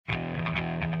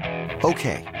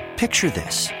Okay, picture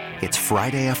this. It's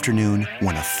Friday afternoon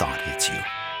when a thought hits you.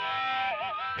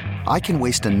 I can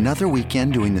waste another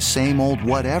weekend doing the same old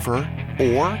whatever,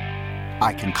 or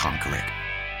I can conquer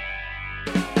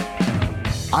it.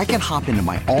 I can hop into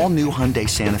my all-new Hyundai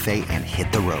Santa Fe and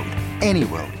hit the road. Any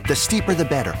road. The steeper, the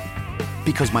better.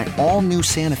 Because my all-new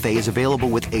Santa Fe is available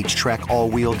with H-Track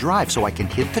all-wheel drive, so I can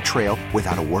hit the trail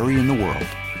without a worry in the world.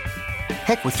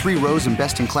 Heck, with 3 rows and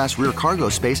best-in-class rear cargo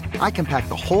space, I can pack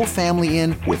the whole family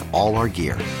in with all our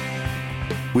gear.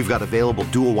 We've got available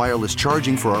dual wireless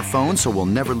charging for our phones, so we'll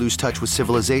never lose touch with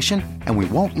civilization, and we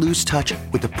won't lose touch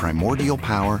with the primordial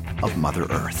power of Mother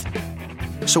Earth.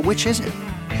 So which is it?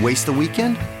 Waste the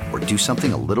weekend or do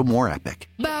something a little more epic?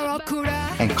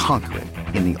 And conquer it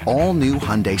in the all-new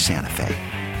Hyundai Santa Fe.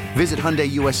 Visit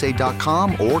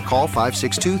HyundaiUSA.com or call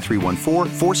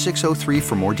 562-314-4603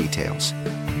 for more details.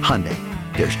 Hyundai,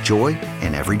 there's joy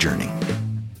in every journey.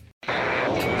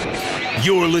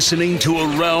 You're listening to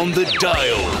Around the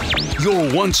Dial,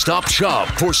 your one-stop shop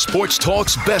for sports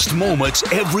talk's best moments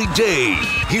every day.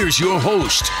 Here's your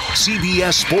host,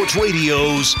 CBS Sports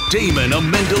Radio's Damon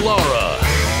Amendolara.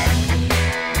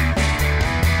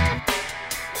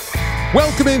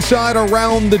 Welcome inside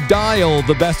Around the Dial,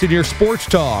 the best in your sports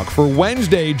talk for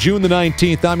Wednesday, June the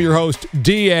 19th. I'm your host,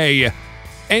 D.A.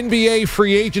 NBA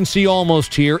free agency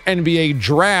almost here. NBA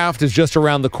draft is just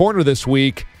around the corner this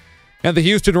week. And the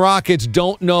Houston Rockets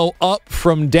don't know up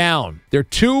from down. Their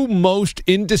two most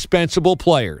indispensable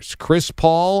players, Chris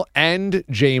Paul and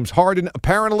James Harden,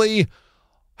 apparently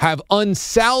have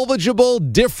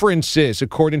unsalvageable differences,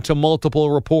 according to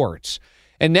multiple reports.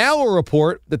 And now a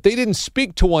report that they didn't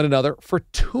speak to one another for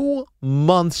 2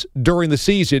 months during the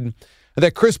season, and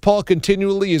that Chris Paul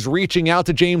continually is reaching out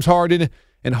to James Harden,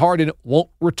 and Harden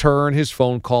won't return his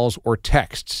phone calls or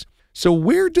texts. So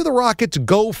where do the Rockets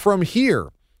go from here?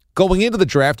 Going into the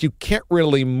draft, you can't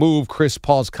really move Chris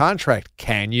Paul's contract,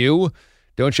 can you?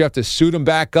 Don't you have to suit him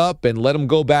back up and let him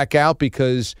go back out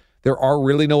because there are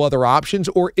really no other options?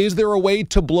 Or is there a way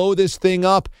to blow this thing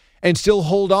up and still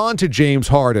hold on to James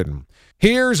Harden?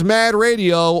 Here's Mad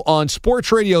Radio on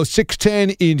Sports Radio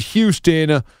 610 in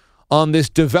Houston on this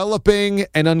developing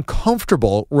and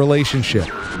uncomfortable relationship.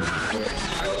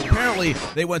 Apparently,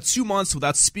 they went 2 months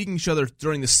without speaking to each other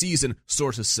during the season,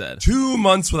 sources said. 2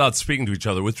 months without speaking to each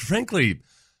other, which frankly,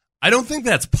 I don't think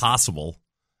that's possible,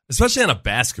 especially on a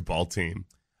basketball team.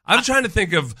 I'm trying to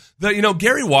think of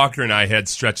Gary Walker and I had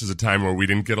stretches of time where we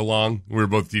didn't get along. We were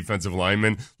both defensive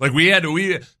linemen. Like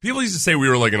people used to say we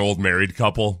were like an old married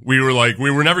couple. We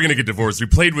were never going to get divorced. We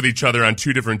played with each other on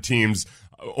 2 different teams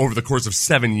over the course of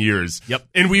 7 years. Yep.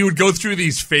 And we would go through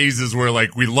these phases where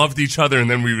like we loved each other and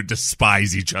then we would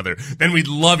despise each other. Then we'd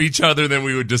love each other, then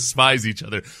we would despise each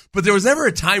other. But there was never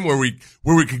a time where we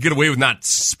could get away with not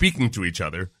speaking to each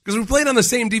other because we played on the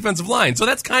same defensive line. So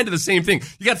that's kind of the same thing.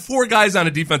 You got 4 guys on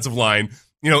a defensive line,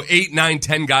 8, 9,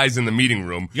 10 guys in the meeting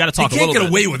room. You got to talk a little bit. You can't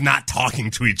get away with not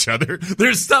talking to each other.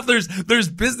 There's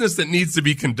business that needs to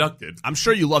be conducted. I'm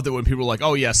sure you loved it when people were like,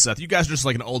 oh, yes, Seth, you guys are just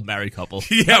like an old married couple.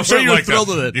 Yeah, I'm sure you were thrilled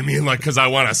with it. You mean like because I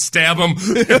want to stab them?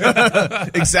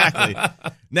 Exactly.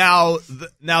 Now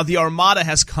the Armada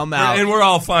has come out. And we're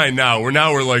all fine now. We're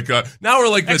like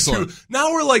Excellent.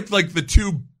 the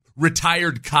two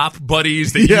retired cop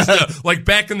buddies that used to, like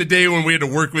back in the day when we had to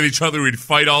work with each other, we'd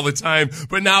fight all the time.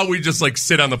 But now we just like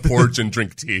sit on the porch and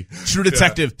drink tea. True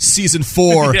Detective Season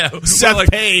 4. Seth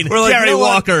Payne, Gary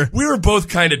Walker. We were both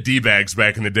kind of D-bags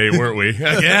back in the day, weren't we?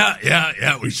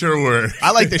 Yeah, we sure were.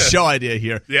 I like the show idea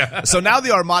here. Yeah. So now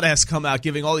the Armada has come out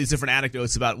giving all these different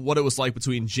anecdotes about what it was like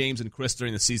between James and Chris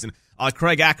during the season.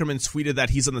 Craig Ackerman tweeted that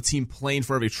he's on the team plane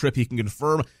for every trip. He can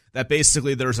confirm that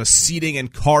basically there's a seating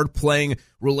and card-playing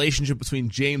relationship between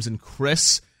James and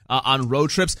Chris on road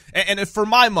trips. And for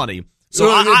my money... So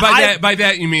by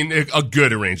that you mean a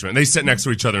good arrangement. They sit next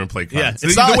to each other and play cards.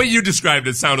 Yeah, the way you described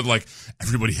it sounded like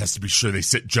everybody has to be sure they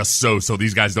sit just so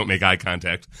these guys don't make eye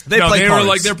contact. They play cards. Were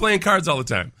like they're playing cards all the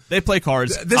time. They play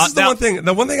cards. This is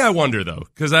the one thing I wonder though,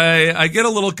 because I get a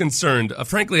little concerned.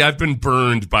 Frankly, I've been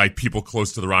burned by people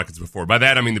close to the Rockets before. By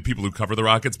that I mean the people who cover the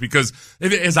Rockets, because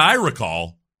as I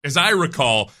recall,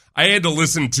 I had to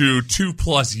listen to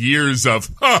 2+ years of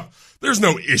there's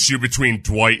no issue between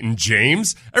Dwight and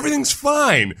James. Everything's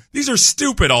fine. These are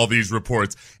stupid, all these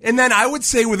reports. And then I would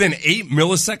say within 8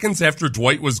 milliseconds after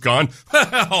Dwight was gone,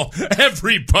 well,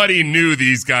 everybody knew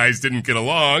these guys didn't get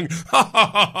along.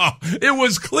 It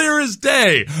was clear as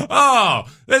day. Oh,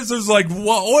 this was like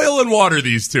oil and water,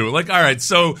 these two. Like, all right,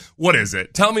 so what is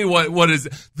it? Tell me what is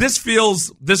it?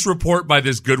 This report by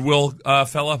this Goodwill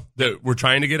fella that we're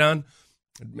trying to get on,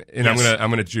 And yes. I'm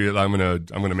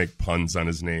gonna make puns on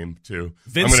his name too.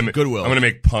 Vince Goodwill. I'm gonna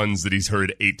make puns that he's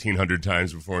heard 1,800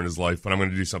 times before in his life, but I'm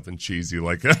gonna do something cheesy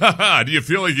like, "Do you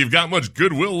feel like you've got much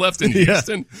goodwill left in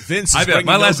Houston?" Vince,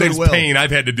 my last name's Payne.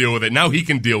 I've had to deal with it. Now he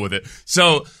can deal with it.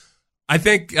 So I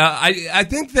think I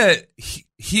think that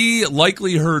he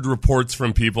likely heard reports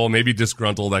from people, maybe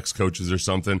disgruntled ex-coaches or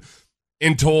something.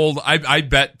 And I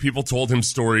bet people told him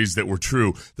stories that were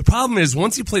true. The problem is,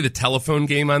 once you play the telephone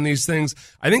game on these things,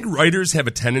 I think writers have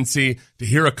a tendency to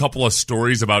hear a couple of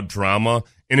stories about drama,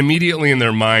 and immediately in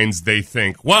their minds they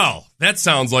think, wow, that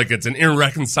sounds like it's an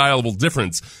irreconcilable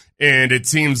difference. And it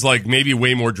seems like maybe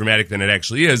way more dramatic than it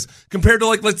actually is, compared to,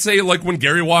 like, let's say, like when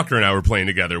Gary Walker and I were playing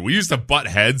together. We used to butt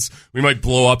heads. We might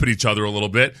blow up at each other a little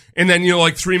bit. And then,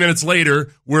 like 3 minutes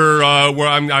later,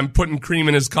 I'm putting cream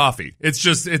in his coffee.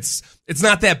 It's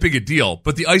not that big a deal.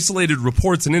 But the isolated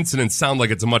reports and incidents sound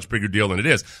like it's a much bigger deal than it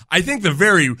is. I think the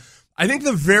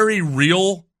very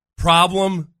real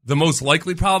problem, the most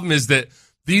likely problem, is that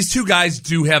these two guys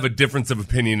do have a difference of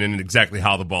opinion in exactly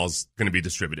how the ball's going to be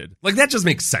distributed. Like, that just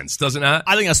makes sense, doesn't it?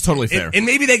 I think that's totally fair. And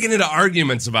maybe they get into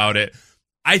arguments about it.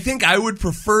 I think I would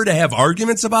prefer to have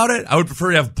arguments about it. I would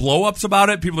prefer to have blow-ups about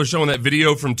it. People are showing that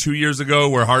video from 2 years ago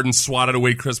where Harden swatted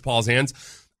away Chris Paul's hands.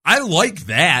 I like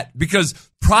that because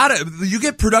you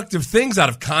get productive things out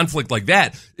of conflict like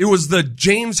that. It was the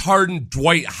James Harden,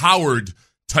 Dwight Howard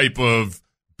type of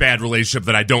bad relationship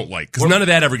that I don't like, because none of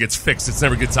that ever gets fixed. It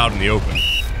never gets out in the open.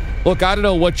 Look, I don't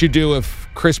know what you do if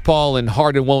Chris Paul and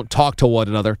Harden won't talk to one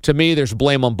another. To me, there's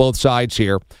blame on both sides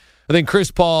here. I think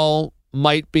Chris Paul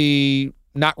might be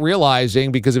not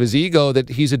realizing, because of his ego, that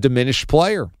he's a diminished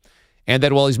player, and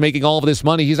that while he's making all of this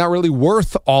money, he's not really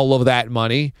worth all of that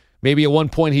money. Maybe at one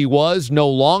point he was, no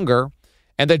longer,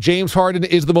 and that James Harden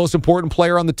is the most important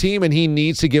player on the team, and he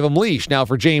needs to give him leash. Now,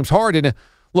 for James Harden,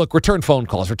 look, return phone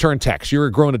calls, return texts. You're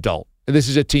a grown adult, and this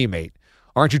is a teammate.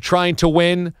 Aren't you trying to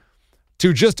win?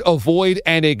 To just avoid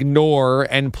and ignore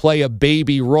and play a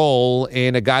baby role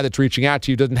in a guy that's reaching out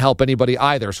to you doesn't help anybody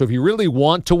either. So if you really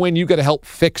want to win, you got to help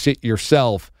fix it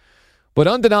yourself. But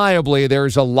undeniably,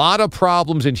 there's a lot of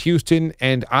problems in Houston,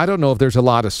 and I don't know if there's a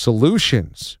lot of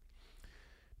solutions.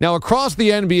 Now, across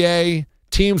the NBA,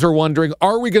 teams are wondering,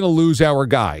 are we going to lose our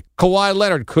guy? Kawhi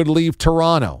Leonard could leave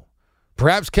Toronto.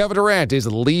 Perhaps Kevin Durant is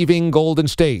leaving Golden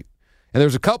State. And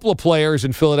there's a couple of players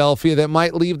in Philadelphia that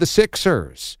might leave the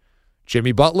Sixers.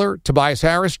 Jimmy Butler, Tobias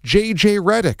Harris, J.J.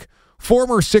 Redick.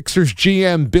 Former Sixers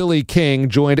GM Billy King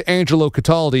joined Angelo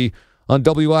Cataldi on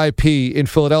WIP in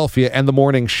Philadelphia and The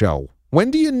Morning Show. When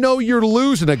do you know you're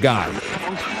losing a guy?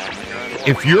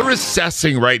 If you're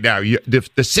assessing right now,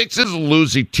 the Sixers are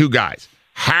losing two guys,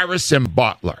 Harris and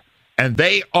Butler, and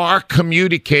they are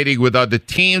communicating with other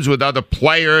teams, with other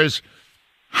players.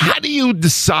 How do you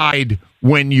decide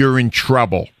when you're in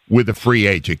trouble with a free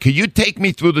agent? Can you take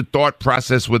me through the thought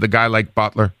process with a guy like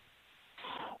Butler?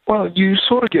 Well, you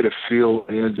sort of get a feel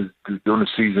during the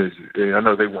season. I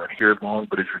know they weren't here long,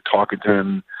 but if you're talking to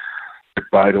them, the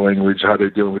body language, how they're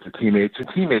dealing with the teammates, and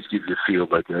teammates give you a feel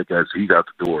like that guy's he's out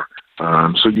the door.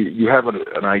 So you have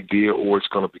an idea, or it's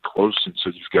going to be close, and so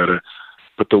you've got to.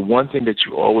 But the one thing that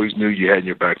you always knew you had in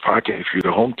your back pocket if you're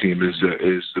the home team is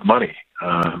the money.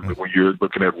 When you're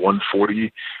looking at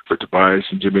 140 for Tobias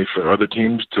and Jimmy for other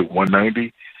teams to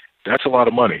 190, that's a lot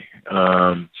of money.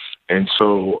 And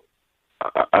so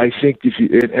I think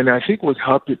I think what's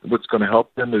going to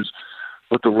help them is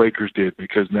what the Lakers did,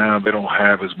 because now they don't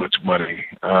have as much money.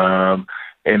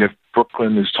 And if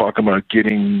Brooklyn is talking about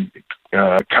getting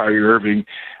Kyrie Irving,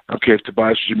 okay, if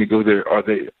Tobias and Jimmy go there,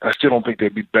 I still don't think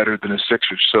they'd be better than the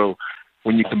Sixers. So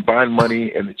when you combine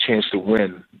money and the chance to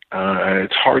win,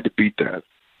 it's hard to beat that.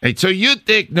 Hey, so you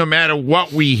think no matter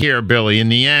what we hear, Billy, in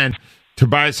the end,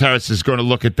 Tobias Harris is going to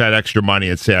look at that extra money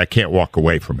and say, I can't walk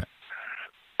away from it?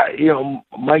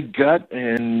 My gut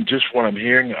and just what I'm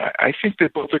hearing, I think they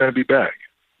both are going to be back.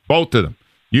 Both of them?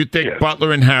 You think yes.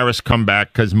 Butler and Harris come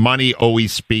back because money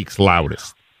always speaks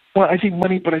loudest? Well, I think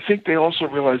money, but I think they also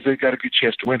realize they've got a good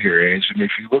chance to win here, Ange. And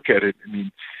if you look at it, I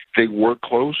mean, they were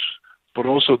close, but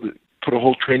also put a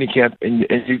whole training camp, and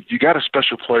you got a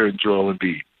special player in Joel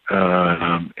Embiid.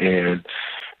 And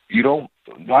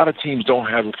a lot of teams don't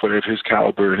have a player of his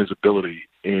caliber and his ability.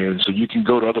 And so you can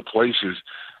go to other places,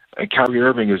 and Kyrie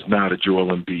Irving is not a Joel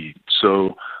Embiid.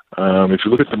 So if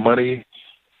you look at the money,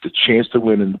 the chance to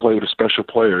win and play with a special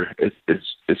player,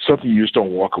 it's something you just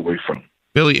don't walk away from.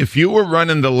 Billy, if you were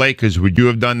running the Lakers, would you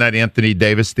have done that Anthony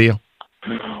Davis deal?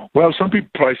 Well, some people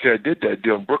probably say I did that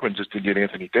deal in Brooklyn just to get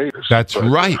Anthony Davis. That's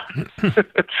right.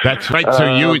 That's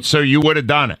right. So you would have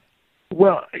done it.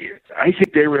 Well, I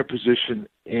think they were in a position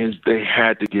is they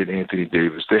had to get Anthony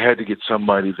Davis. They had to get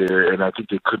somebody there, and I think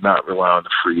they could not rely on the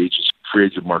free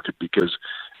agent market, because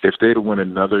if they'd have went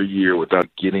another year without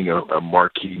getting a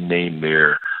marquee name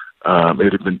there,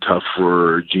 it'd have been tough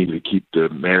for Genie to keep the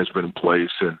management in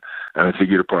place. And I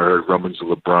think you'd have probably heard rumblings of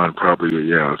LeBron probably,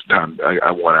 it's time,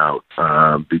 I want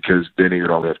out, because then he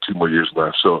would only have 2 more years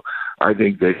left. So I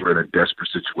think they were in a desperate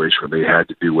situation where they had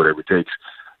to do whatever it takes.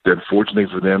 Then fortunately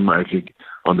for them, I think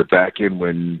on the back end,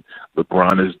 when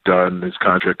LeBron is done, his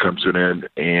contract comes to an end,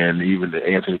 and even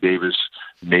Anthony Davis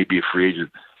may be a free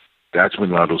agent, that's when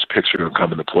a lot of those picks are going to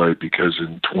come into play, because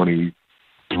in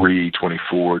 23,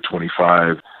 24,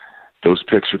 25, those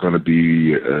picks are going to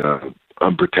be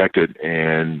unprotected,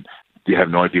 and you have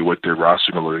no idea what their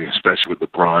roster is going to look like, especially with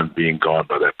LeBron being gone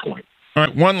by that point. All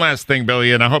right, one last thing,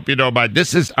 Billy, and I hope you know about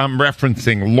this. I'm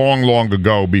referencing long, long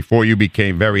ago, before you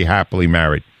became very happily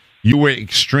married. You were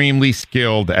extremely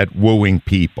skilled at wooing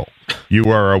people.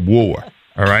 You are a wooer,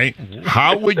 all right?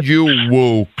 How would you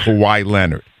woo Kawhi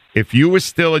Leonard? If you were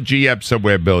still a GM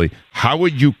somewhere, Billy, how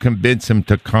would you convince him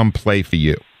to come play for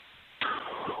you?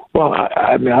 Well,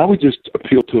 I mean, I would just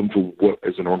appeal to him for what,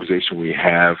 as an organization, we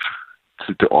have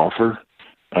to offer,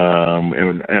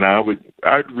 and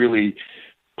I'd really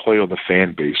play on the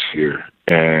fan base here,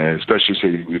 and especially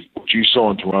say what you saw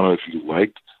in Toronto, if you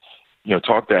liked,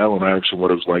 talk to Allen Iverson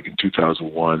what it was like in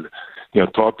 2001.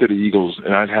 Talk to the Eagles,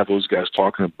 and I'd have those guys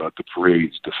talking about the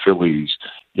parades, the Phillies,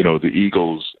 the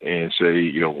Eagles, and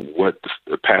say, what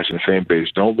the passionate fan base.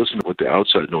 Don't listen to what the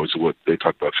outside noise of what they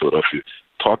talk about Philadelphia.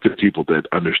 Talk to the people that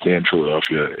understand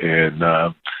Philadelphia, and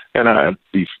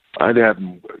I'd have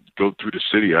them go through the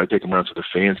city. I'd take them around so the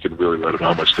fans can really let them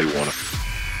know how much they want them.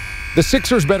 The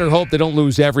Sixers better hope they don't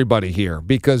lose everybody here,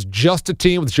 because just a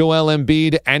team with Joel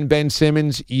Embiid and Ben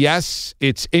Simmons, yes,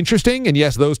 it's interesting, and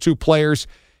yes, those two players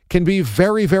can be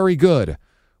very, very good.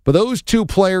 But those two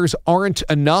players aren't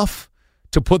enough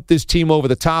to put this team over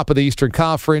the top of the Eastern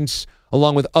Conference,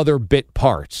 along with other bit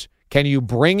parts. Can you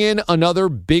bring in another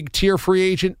big-tier free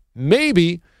agent?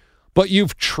 Maybe, but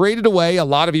you've traded away a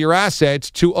lot of your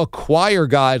assets to acquire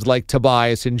guys like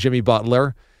Tobias and Jimmy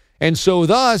Butler. And so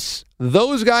thus,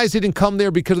 those guys didn't come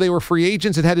there because they were free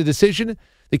agents and had a decision.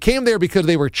 They came there because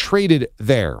they were traded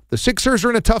there. The Sixers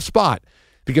are in a tough spot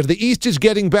because the East is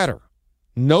getting better.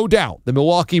 No doubt, the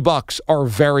Milwaukee Bucks are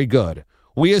very good.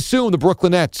 We assume the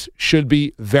Brooklyn Nets should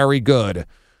be very good.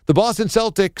 The Boston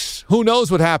Celtics, who knows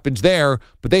what happens there,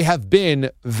 but they have been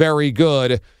very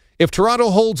good. If Toronto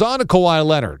holds on to Kawhi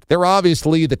Leonard, they're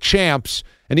obviously the champs.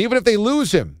 And even if they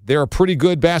lose him, they're a pretty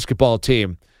good basketball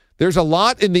team. There's a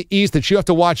lot in the East that you have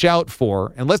to watch out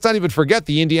for. And let's not even forget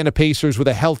the Indiana Pacers with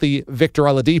a healthy Victor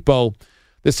Oladipo.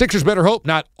 The Sixers better hope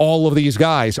not all of these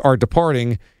guys are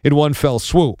departing in one fell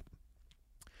swoop.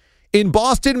 In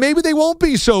Boston, maybe they won't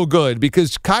be so good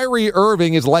because Kyrie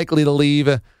Irving is likely to leave.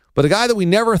 But a guy that we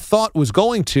never thought was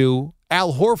going to,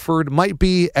 Al Horford, might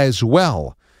be as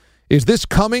well. Is this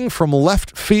coming from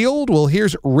left field? Well,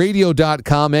 here's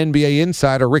Radio.com NBA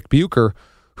insider Rick Bucher,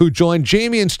 who joined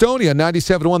Jamie and Stoney on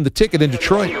 97.1 The Ticket in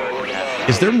Detroit.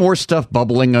 Is there more stuff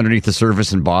bubbling underneath the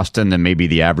surface in Boston than maybe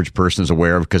the average person is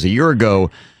aware of? Because a year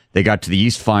ago, they got to the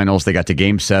East Finals, they got to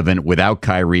Game 7 without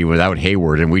Kyrie, without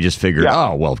Hayward, and we just figured,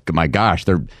 oh, well, my gosh,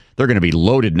 they're going to be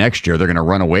loaded next year. They're going to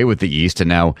run away with the East, and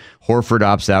now Horford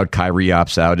opts out, Kyrie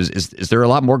opts out. Is there a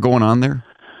lot more going on there?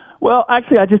 Well,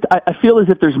 actually, I feel as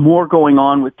if there's more going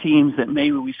on with teams that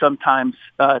maybe we sometimes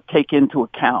take into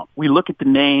account. We look at the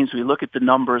names, we look at the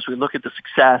numbers, we look at the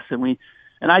success,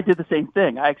 and I did the same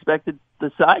thing. I expected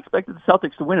the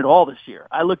Celtics to win it all this year.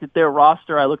 I looked at their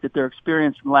roster, I looked at their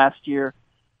experience from last year,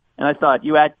 and I thought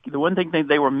the one thing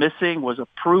they were missing was a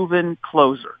proven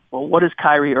closer. Well, what is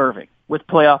Kyrie Irving with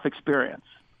playoff experience?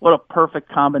 What a perfect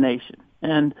combination.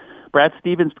 And Brad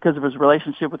Stevens, because of his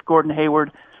relationship with Gordon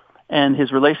Hayward and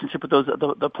his relationship with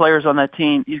the players on that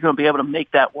team, he's going to be able to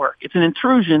make that work. It's an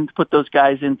intrusion to put those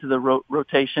guys into the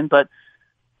rotation, but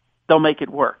they'll make it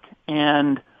work.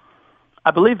 And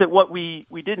I believe that what we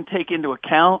didn't take into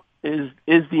account is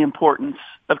the importance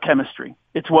of chemistry.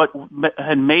 It's what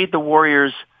had made the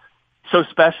Warriors so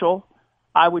special.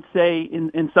 I would say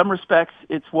in some respects,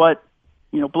 it's what,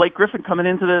 Blake Griffin coming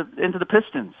into the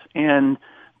Pistons and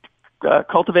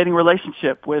cultivating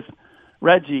relationship with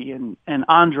Reggie and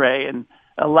Andre, and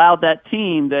allowed that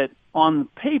team that on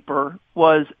paper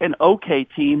was an okay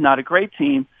team, not a great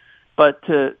team, but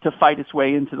to fight its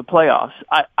way into the playoffs.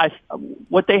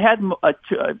 What they had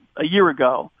a year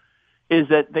ago is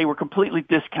that they were completely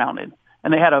discounted,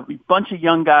 and they had a bunch of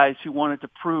young guys who wanted to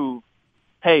prove,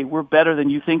 hey, we're better than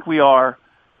you think we are.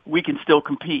 We can still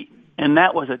compete. And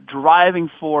that was a driving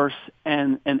force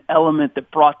and an element that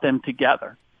brought them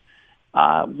together.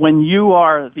 When you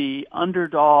are the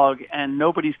underdog and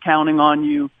nobody's counting on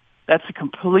you, that's a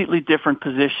completely different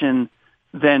position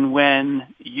than when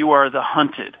you are the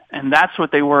hunted. And that's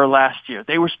what they were last year.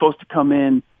 They were supposed to come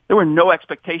in. There were no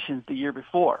expectations the year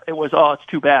before. It was, it's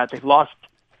too bad. They've lost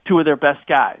two of their best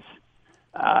guys.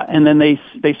 And then they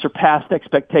surpassed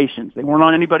expectations. They weren't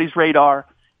on anybody's radar,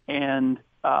 and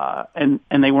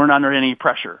they weren't under any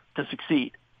pressure to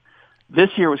succeed. This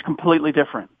year was completely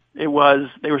different. They were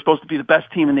supposed to be the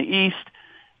best team in the East.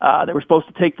 They were supposed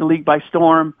to take the league by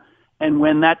storm. And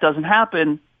when that doesn't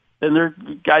happen, then their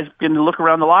guys begin to look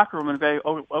around the locker room and say,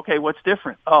 oh, okay, what's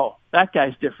different? Oh, that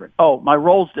guy's different. Oh, my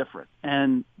role's different.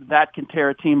 And that can tear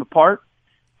a team apart.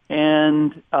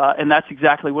 And that's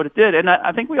exactly what it did. And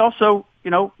I think we also,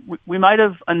 we might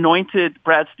have anointed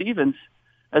Brad Stevens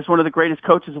as one of the greatest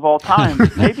coaches of all time.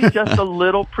 Maybe just a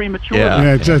little premature.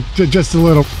 Yeah, just a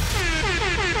little.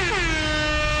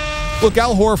 Look,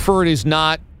 Al Horford is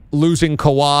not losing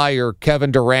Kawhi or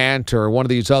Kevin Durant or one of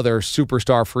these other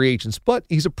superstar free agents, but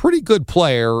he's a pretty good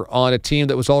player on a team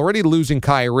that was already losing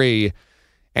Kyrie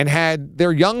and had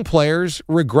their young players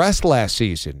regress last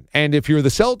season. And if you're the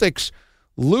Celtics,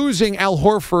 losing Al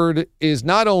Horford is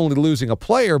not only losing a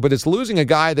player, but it's losing a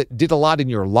guy that did a lot in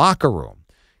your locker room.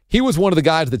 He was one of the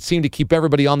guys that seemed to keep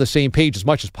everybody on the same page as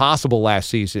much as possible last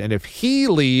season. And if he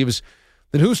leaves,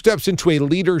 then who steps into a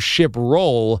leadership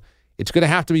role? It's going to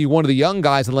have to be one of the young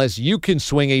guys unless you can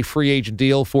swing a free agent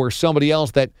deal for somebody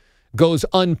else that goes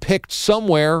unpicked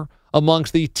somewhere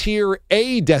amongst the Tier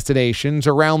A destinations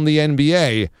around the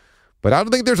NBA. But I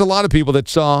don't think there's a lot of people that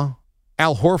saw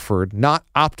Al Horford not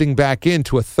opting back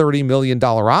into a $30 million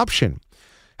option.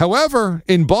 However,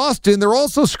 in Boston, they're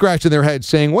also scratching their heads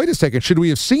saying, wait a second, should we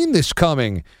have seen this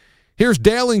coming? Here's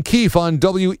Dale and Keefe on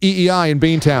WEEI in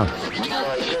Beantown.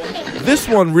 This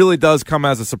one really does come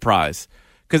as a surprise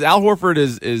because Al Horford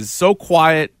is so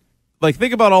quiet. Like,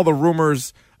 think about all the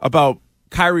rumors about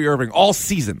Kyrie Irving all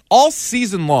season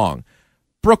long.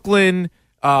 Brooklyn,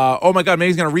 oh my God, maybe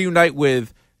he's going to reunite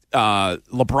with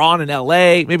LeBron in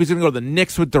L.A. Maybe he's going to go to the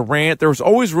Knicks with Durant. There was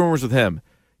always rumors with him.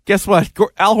 Guess what?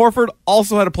 Al Horford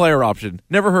also had a player option.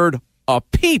 Never heard a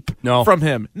peep from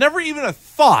him. Never even a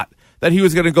thought that he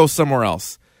was going to go somewhere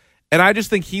else. And I just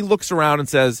think he looks around and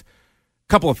says a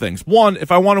couple of things. One,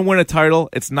 if I want to win a title,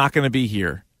 it's not going to be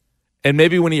here. And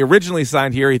maybe when he originally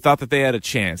signed here, he thought that they had a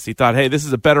chance. He thought, hey, this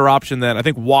is a better option than, I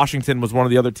think Washington was one of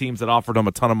the other teams that offered him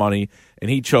a ton of money, and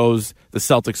he chose the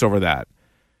Celtics over that.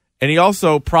 And he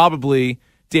also probably,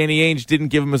 Danny Ainge didn't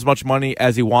give him as much money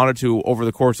as he wanted to over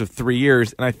the course of 3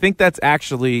 years, and I think that's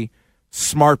actually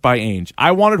smart by Ainge.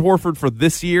 I wanted Horford for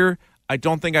this year. I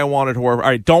don't want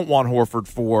Horford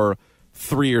for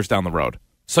 3 years down the road.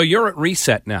 So you're at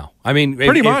reset now. I mean,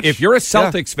 pretty much. If you're a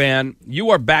Celtics fan,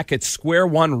 you are back at square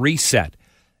one reset,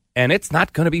 and it's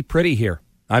not going to be pretty here.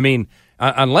 I mean,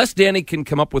 unless Danny can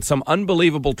come up with some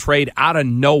unbelievable trade out of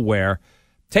nowhere.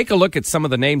 Take a look at some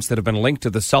of the names that have been linked to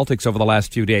the Celtics over the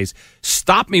last few days.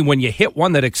 Stop me when you hit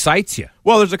one that excites you.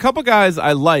 Well, there's a couple guys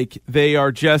I like. They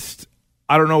are just,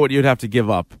 I don't know what you'd have to give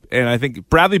up. And I think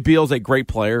Bradley Beal's a great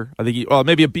player. I think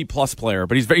maybe a B-plus player,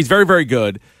 but he's very, very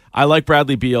good. I like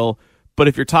Bradley Beal. But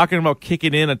if you're talking about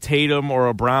kicking in a Tatum or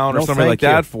a Brown or something like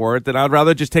that for it, then I'd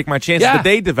rather just take my chances that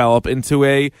they develop into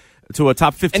a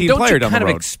top 15 player down the road. And don't you kind of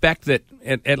expect that,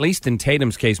 at least in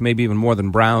Tatum's case, maybe even more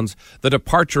than Brown's, the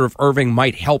departure of Irving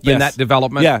might help in that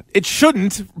development? Yeah, it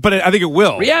shouldn't, but I think it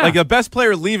will. Yeah. Like, the best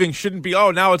player leaving shouldn't be,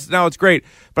 now it's great.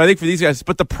 But I think for these guys,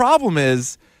 but the problem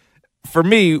is, for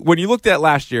me, when you looked at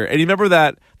last year, and you remember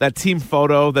that team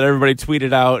photo that everybody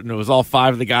tweeted out, and it was all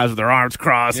five of the guys with their arms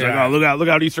crossed, like, oh, look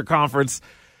out, Eastern Conference.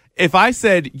 If I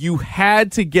said you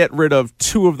had to get rid of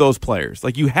two of those players,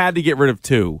 like you had to get rid of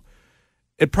two,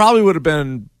 it probably would have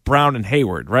been Brown and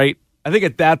Hayward, right? I think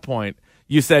at that point,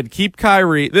 you said keep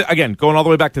Kyrie, again, going all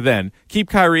the way back to then, keep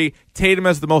Kyrie, Tatum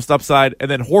has the most upside, and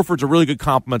then Horford's a really good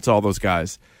complement to all those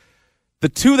guys. The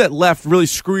two that left really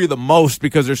screw you the most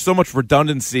because there's so much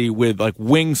redundancy with like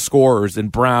wing scorers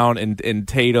and Brown and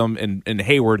Tatum and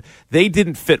Hayward. They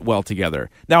didn't fit well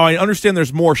together. Now, I understand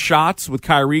there's more shots with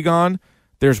Kyrie gone.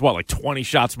 There's, 20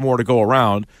 shots more to go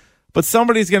around. But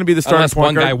somebody's going to be the starting unless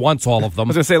point guard. One guy wants all of them. I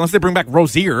was going to say, unless they bring back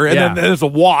Rozier, and then there's a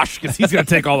wash because he's going to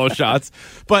take all those shots.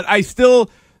 But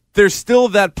there's still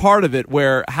that part of it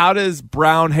where how does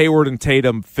Brown, Hayward, and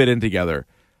Tatum fit in together?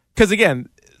 Because, again,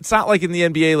 it's not like in the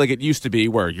NBA like it used to be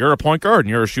where you're a point guard and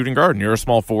you're a shooting guard and you're a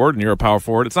small forward and you're a power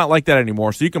forward. It's not like that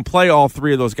anymore. So you can play all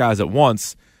three of those guys at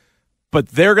once, but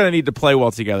they're going to need to play well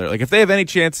together. Like if they have any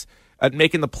chance at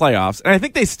making the playoffs, and I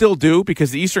think they still do because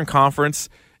the Eastern Conference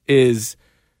is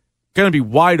going to be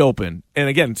wide open. And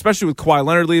again, especially with Kawhi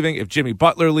Leonard leaving, if Jimmy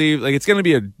Butler leaves, like it's going to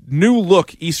be a new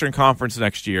look Eastern Conference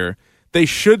next year. They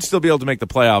should still be able to make the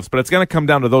playoffs, but it's going to come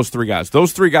down to those three guys.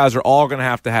 Those three guys are all going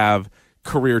to have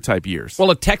career-type years.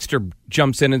 Well, a texter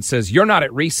jumps in and says, you're not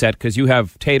at reset because you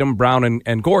have Tatum, Brown,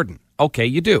 and Gordon. Okay,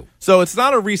 you do. So it's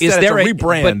not a reset, it's a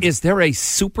rebrand. But is there a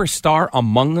superstar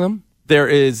among them? There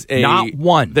is not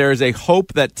one. There is a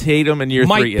hope that Tatum in year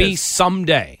might 3 be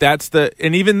someday.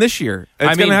 And even this year,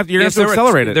 you're going to have to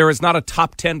accelerate it. There is not a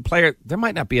top 10 player. There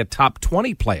might not be a top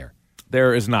 20 player.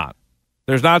 There is not.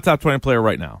 There's not a top 20 player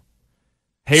right now.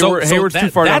 Hayward's too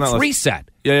far down that list. That's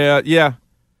reset.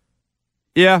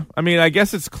 Yeah. I mean, I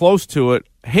guess it's close to it.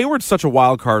 Hayward's such a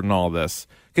wild card in all this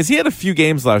because he had a few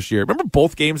games last year. Remember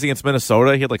both games against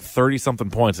Minnesota? He had like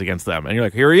 30-something points against them. And you're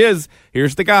like, here he is.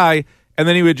 Here's the guy. And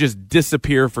then he would just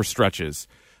disappear for stretches.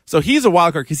 So he's a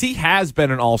wild card because he has been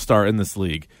an all-star in this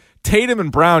league. Tatum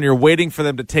and Brown, you're waiting for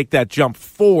them to take that jump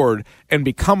forward and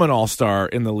become an all-star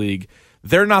in the league.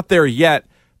 They're not there yet,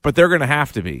 but they're going to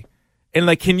have to be. And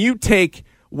like, can you take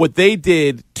what they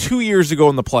did 2 years ago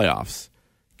in the playoffs?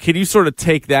 Can you sort of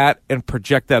take that and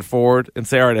project that forward and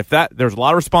say, all right, there's a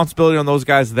lot of responsibility on those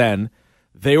guys then.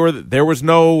 There was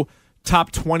no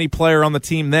top 20 player on the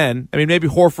team then. I mean, maybe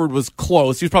Horford was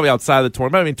close. He was probably outside of the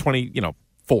tournament. I mean,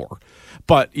 24.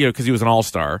 But, because he was an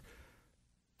all-star.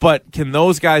 But can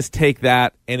those guys take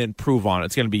that and improve on it?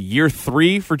 It's going to be year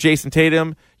 3 for Jason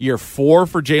Tatum, year 4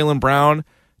 for Jaylen Brown.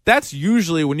 That's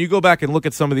usually, when you go back and look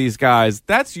at some of these guys,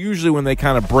 that's usually when they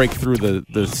kind of break through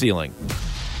the ceiling.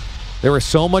 There was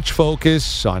so much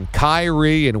focus on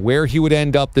Kyrie and where he would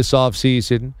end up this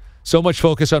offseason. So much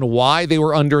focus on why they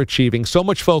were underachieving. So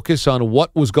much focus on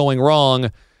what was going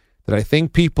wrong that I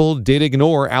think people did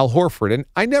ignore Al Horford. And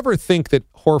I never think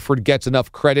that Horford gets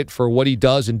enough credit for what he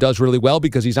does and does really well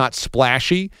because he's not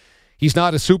splashy. He's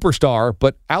not a superstar.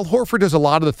 But Al Horford does a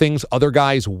lot of the things other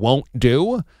guys won't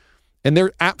do. And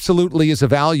there absolutely is a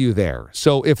value there.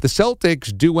 So if the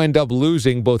Celtics do end up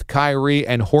losing both Kyrie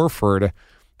and Horford,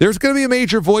 there's going to be a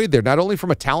major void there, not only from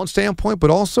a talent standpoint,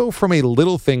 but also from a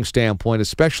little thing standpoint,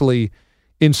 especially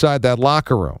inside that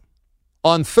locker room.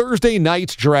 On Thursday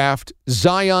night's draft,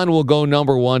 Zion will go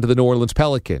number 1 to the New Orleans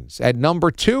Pelicans. At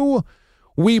number 2,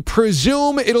 we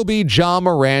presume it'll be Ja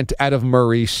Morant out of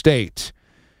Murray State.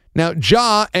 Now,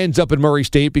 Ja ends up in Murray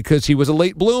State because he was a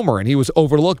late bloomer and he was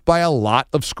overlooked by a lot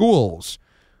of schools.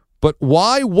 But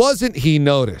why wasn't he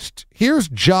noticed? Here's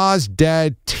Ja's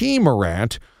dad, T.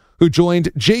 Morant, who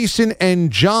joined Jason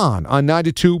and John on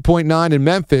 92.9 in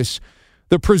Memphis,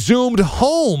 the presumed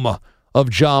home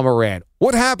of Ja Morant.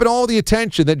 What happened to all the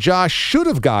attention that Ja should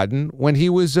have gotten when he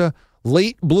was a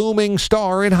late blooming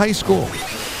star in high school?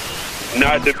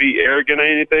 Not to be arrogant or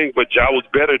anything, but Ja was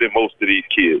better than most of these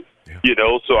kids.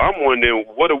 So I'm wondering,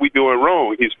 what are we doing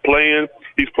wrong? He's playing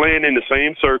in the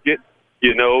same circuit.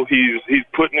 He's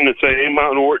putting in the same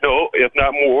amount of work, if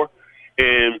not more,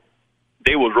 and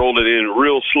they was rolling in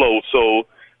real slow. So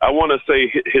I want to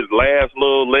say his last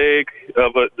little leg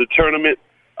of the tournament,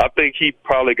 I think he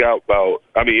probably got about,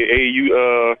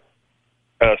 AAU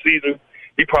season,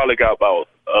 he probably got about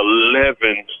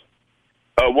 11.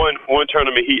 One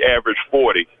tournament he averaged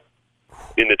 40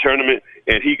 in the tournament,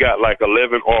 and he got like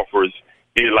 11 offers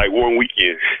in like one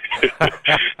weekend.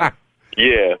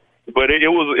 Yeah, but it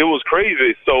was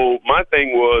crazy. So my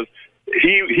thing was,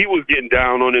 he was getting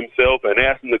down on himself and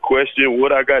asking the question,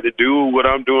 what I got to do, what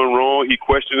I'm doing wrong. He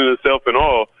questioning himself and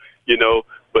all,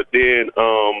 But then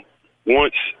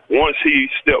once he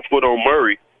stepped foot on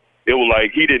Murray, it was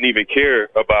like he didn't even care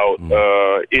about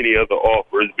any other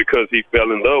offers because he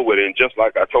fell in love with it. And just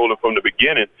like I told him from the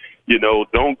beginning,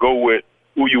 don't go with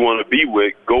who you want to be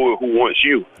with, go with who wants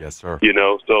you. Yes, sir.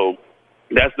 So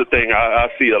that's the thing I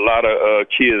see a lot of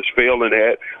kids failing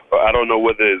at. I don't know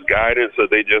whether it's guidance or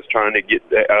they just trying to get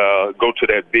go to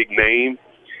that big name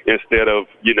instead of,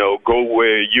 go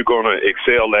where you're going to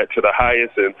excel at to the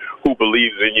highest and who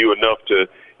believes in you enough to,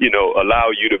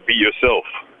 allow you to be yourself.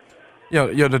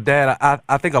 The dad,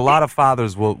 I think a lot of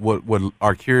fathers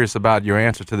are curious about your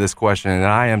answer to this question, and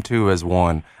I am too as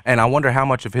one. And I wonder how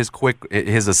much of his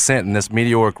ascent and this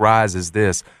meteoric rise is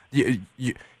this.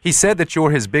 He said that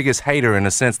you're his biggest hater in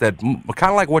a sense that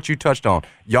kind of like what you touched on.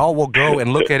 Y'all will go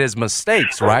and look at his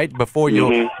mistakes, right? Before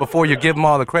you give him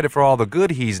all the credit for all the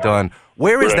good he's done.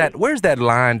 Where's that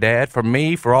line, Dad, for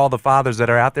me, for all the fathers that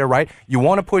are out there, right? You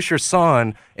want to push your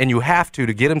son, and you have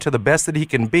to get him to the best that he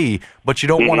can be, but you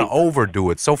don't want to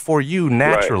overdo it. So for you,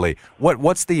 naturally,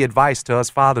 what's the advice to us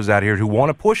fathers out here who want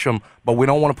to push him, but we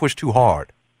don't want to push too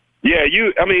hard? Yeah,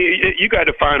 you got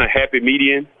to find a happy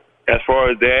median. as far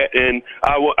as that. And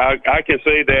I can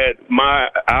say that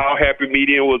our happy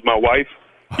medium was my wife.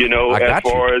 You know, as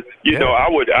far as know, I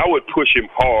would push him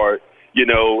hard. You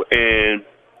know,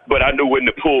 but I knew when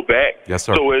to pull back. Yes,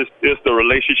 sir. So it's the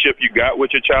relationship you got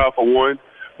with your child for one.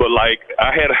 But like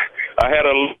I had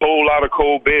a whole lot of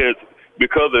cold beds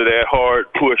because of that hard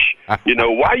push. You know,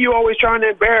 why you always trying to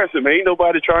embarrass him? Ain't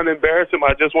nobody trying to embarrass him.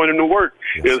 I just want him to work.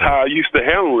 Is how I used to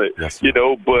handle it. Yes, you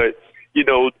know, but you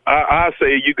know, I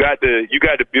say you got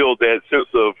to build that sense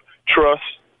of trust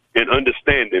and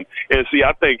understanding. And see,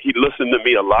 I think he listened to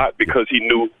me a lot because he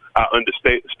knew I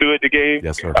understood the game.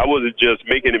 Yes, sir. I wasn't just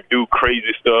making him do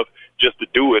crazy stuff just to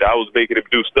do it. I was making him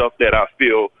do stuff that I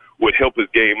feel would help his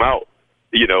game out.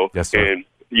 You know, yes, sir. And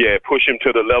push him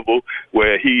to the level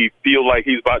where he feel like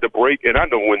he's about to break, and I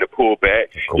know when to pull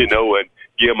back, you know, and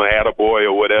give him an attaboy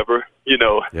or whatever, you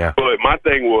know. Yeah. But my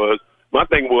thing was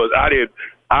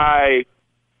I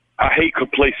hate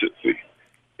complacency,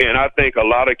 and I think a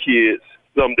lot of kids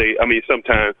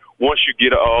sometimes once you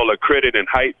get all the credit and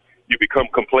hype, you become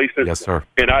complacent. Yes, sir.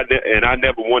 And I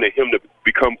never wanted him to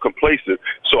become complacent,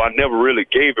 so I never really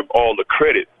gave him all the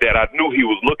credit that I knew he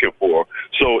was looking for.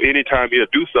 So anytime he'll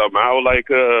do something, I was like,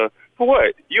 for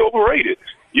what? You overrated.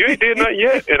 You ain't did nothing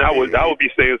yet. And I would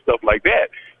be saying stuff like that,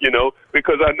 you know,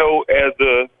 because I know as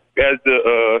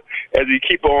he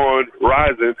keep on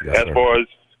rising, as far as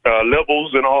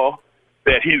levels and all,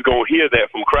 that he's gonna hear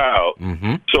that from crowd.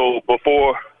 Mm-hmm. So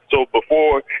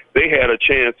before they had a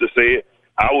chance to say it,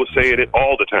 I was saying it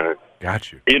all the time.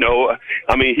 Got you. You know,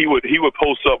 I mean, he would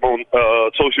post up on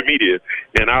social media,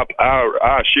 and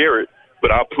I share it,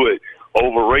 but I put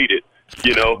overrated.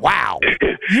 You know. Wow.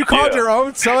 You called your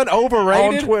own son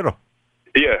overrated on Twitter?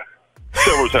 Yeah,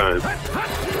 several times.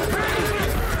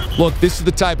 Look, this is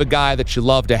the type of guy that you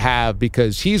love to have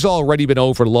because he's already been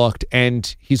overlooked,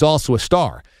 and he's also a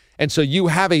star. And so you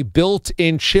have a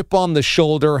built-in chip on the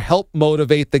shoulder, help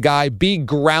motivate the guy, be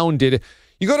grounded.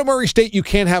 You go to Murray State, you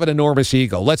can't have an enormous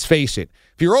ego. Let's face it.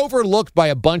 If you're overlooked by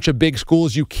a bunch of big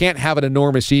schools, you can't have an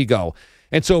enormous ego.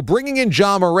 And so bringing in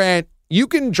Ja Morant, you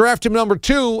can draft him number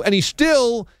 2, and he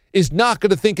still is not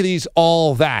going to think of these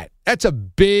all that. That's a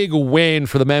big win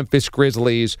for the Memphis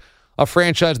Grizzlies, a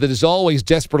franchise that has always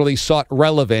desperately sought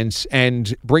relevance.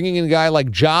 And bringing in a guy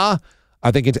like Ja,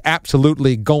 I think it's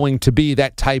absolutely going to be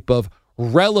that type of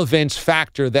relevance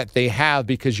factor that they have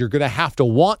because you're going to have to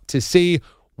want to see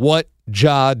what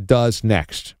Ja does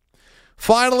next.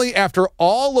 Finally, after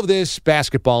all of this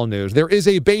basketball news, there is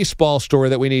a baseball story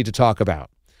that we need to talk about.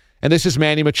 And this is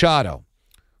Manny Machado,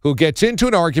 who gets into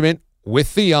an argument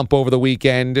with the ump over the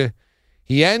weekend.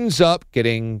 He ends up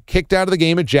getting kicked out of the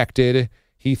game, ejected.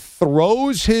 He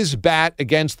throws his bat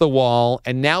against the wall,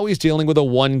 and now he's dealing with a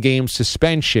 1-game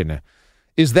suspension.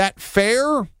 Is that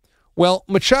fair? Well,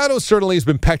 Machado certainly has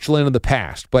been petulant in the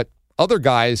past, but other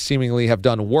guys seemingly have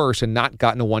done worse and not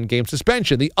gotten a 1-game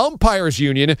suspension. The Umpires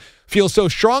Union feels so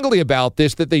strongly about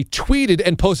this that they tweeted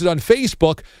and posted on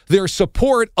Facebook their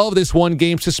support of this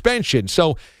 1-game suspension.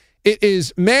 So it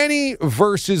is Manny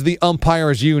versus the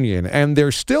Umpires Union, and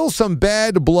there's still some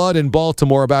bad blood in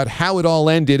Baltimore about how it all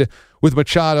ended with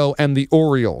Machado and the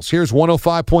Orioles. Here's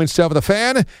 105.7 The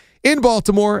Fan in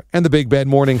Baltimore and the Big Bad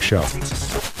Morning Show.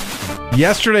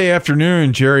 Yesterday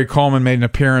afternoon, Jerry Coleman made an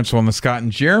appearance on the Scott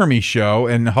and Jeremy show,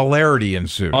 and hilarity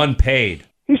ensued. Unpaid.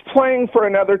 He's playing for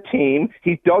another team.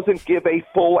 He doesn't give a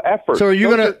full effort. So are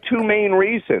you Those are two main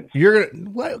reasons. You're gonna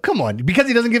what, come on, because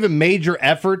he doesn't give a major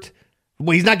effort.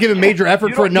 Well, he's not giving major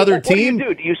effort for another team.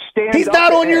 What do you stand? He's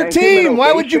not on your team.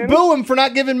 Why would you boo him for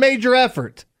not giving major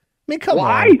effort? I mean, come on.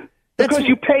 Why? Because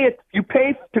you pay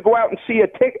to go out and see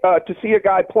a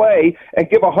guy play and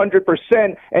give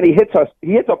 100%, and he hits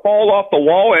a ball off the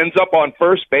wall, ends up on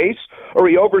first base, or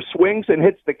he overswings and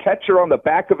hits the catcher on the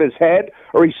back of his head,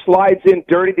 or he slides in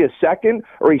dirty to second,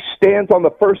 or he stands on the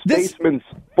first baseman's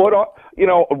foot,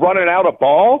 running out a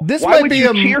ball. Why would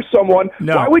you cheer someone?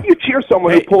 No. Why would you cheer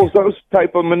someone who pulls those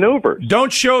type of maneuvers?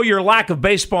 Don't show your lack of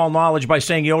baseball knowledge by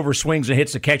saying he overswings and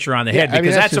hits the catcher on the head,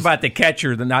 because that's about the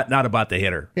catcher, not about the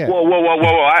hitter. Yeah. Whoa.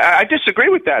 I disagree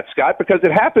with that, Scott, because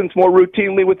it happens more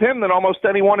routinely with him than almost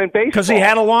anyone in baseball. Because he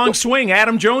had a long swing.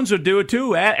 Adam Jones would do it,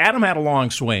 too. Adam had a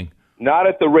long swing. Not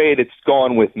at the rate it's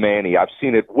gone with Manny. I've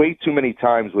seen it way too many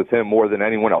times with him more than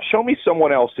anyone else. Show me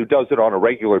someone else who does it on a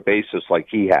regular basis like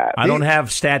he has. I don't have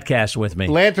StatCast with me.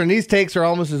 Lantern, these takes are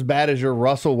almost as bad as your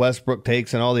Russell Westbrook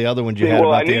takes and all the other ones you had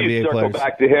about the NBA players.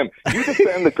 Back to him. You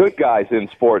defend the good guys in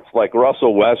sports like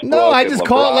Russell Westbrook. No, I just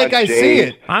call it like I see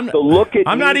it. I'm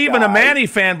not even a Manny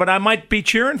fan, but I might be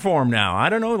cheering for him now. I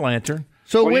don't know, Lantern.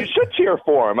 So you should cheer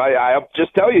for him. I'll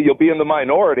just tell you, you'll be in the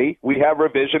minority. We have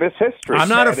revisionist history. I'm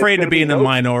not afraid to be in the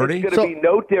minority. It's going to be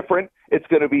no different. It's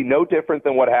going to be no different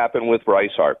than what happened with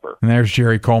Bryce Harper. And there's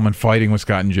Jerry Coleman fighting with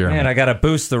Scott and Jeremy. Man, I got to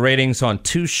boost the ratings on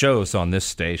 2 shows on this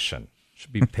station.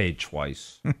 Should be paid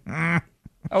twice. That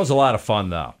was a lot of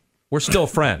fun, though. We're still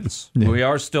friends. Yeah. We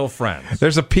are still friends.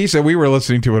 There's a piece that we were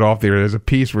listening to it off there. There's a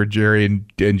piece where Jerry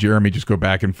and Jeremy just go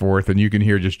back and forth, and you can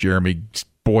hear just Jeremy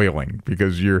boiling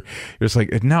because you're just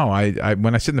like, no, I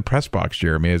when I sit in the press box,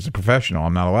 Jeremy, as a professional,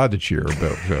 I'm not allowed to cheer.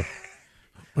 So.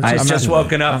 I've just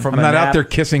woken up from a nap. I'm not out there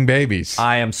kissing babies.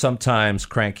 I am sometimes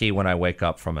cranky when I wake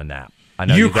up from a nap. I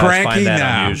know you guys cranky find that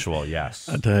now. Unusual, yes.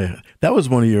 I tell you, that was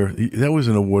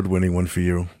an award-winning one for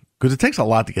you. Because it takes a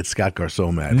lot to get Scott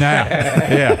Garceau mad. Nah.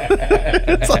 Yeah.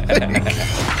 It's like...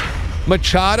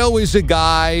 Machado is a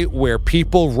guy where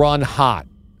people run hot.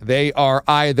 They are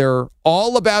either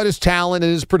all about his talent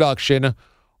and his production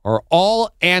or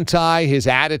all anti his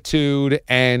attitude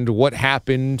and what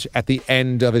happened at the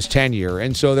end of his tenure.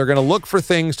 And so they're going to look for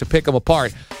things to pick him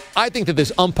apart. I think that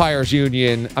this umpires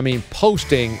union,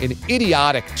 posting an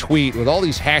idiotic tweet with all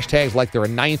these hashtags like they're a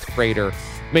 9th grader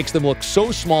makes them look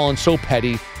so small and so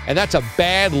petty. And that's a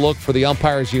bad look for the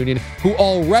umpires union, who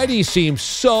already seems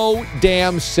so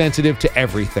damn sensitive to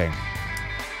everything.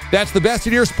 That's the best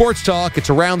in your sports talk.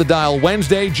 It's Around the Dial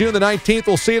Wednesday, June the 19th.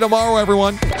 We'll see you tomorrow,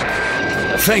 everyone.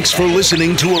 Thanks for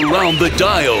listening to Around the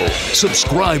Dial.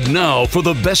 Subscribe now for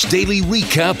the best daily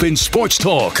recap in sports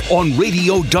talk on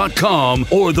radio.com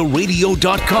or the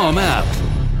radio.com app.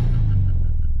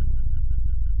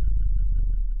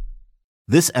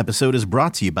 This episode is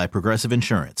brought to you by Progressive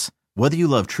Insurance. Whether you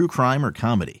love true crime or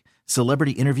comedy,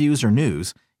 celebrity interviews or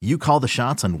news, you call the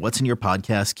shots on what's in your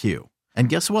podcast queue. And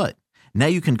guess what? Now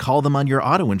you can call them on your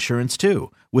auto insurance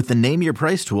too with the Name Your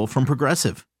Price tool from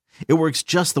Progressive. It works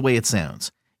just the way it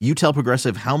sounds. You tell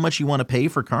Progressive how much you want to pay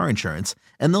for car insurance,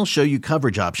 and they'll show you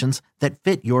coverage options that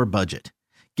fit your budget.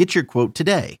 Get your quote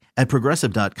today at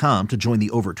Progressive.com to join the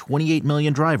over 28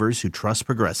 million drivers who trust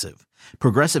Progressive.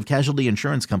 Progressive Casualty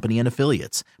Insurance Company and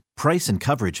Affiliates. Price and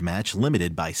coverage match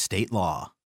limited by state law.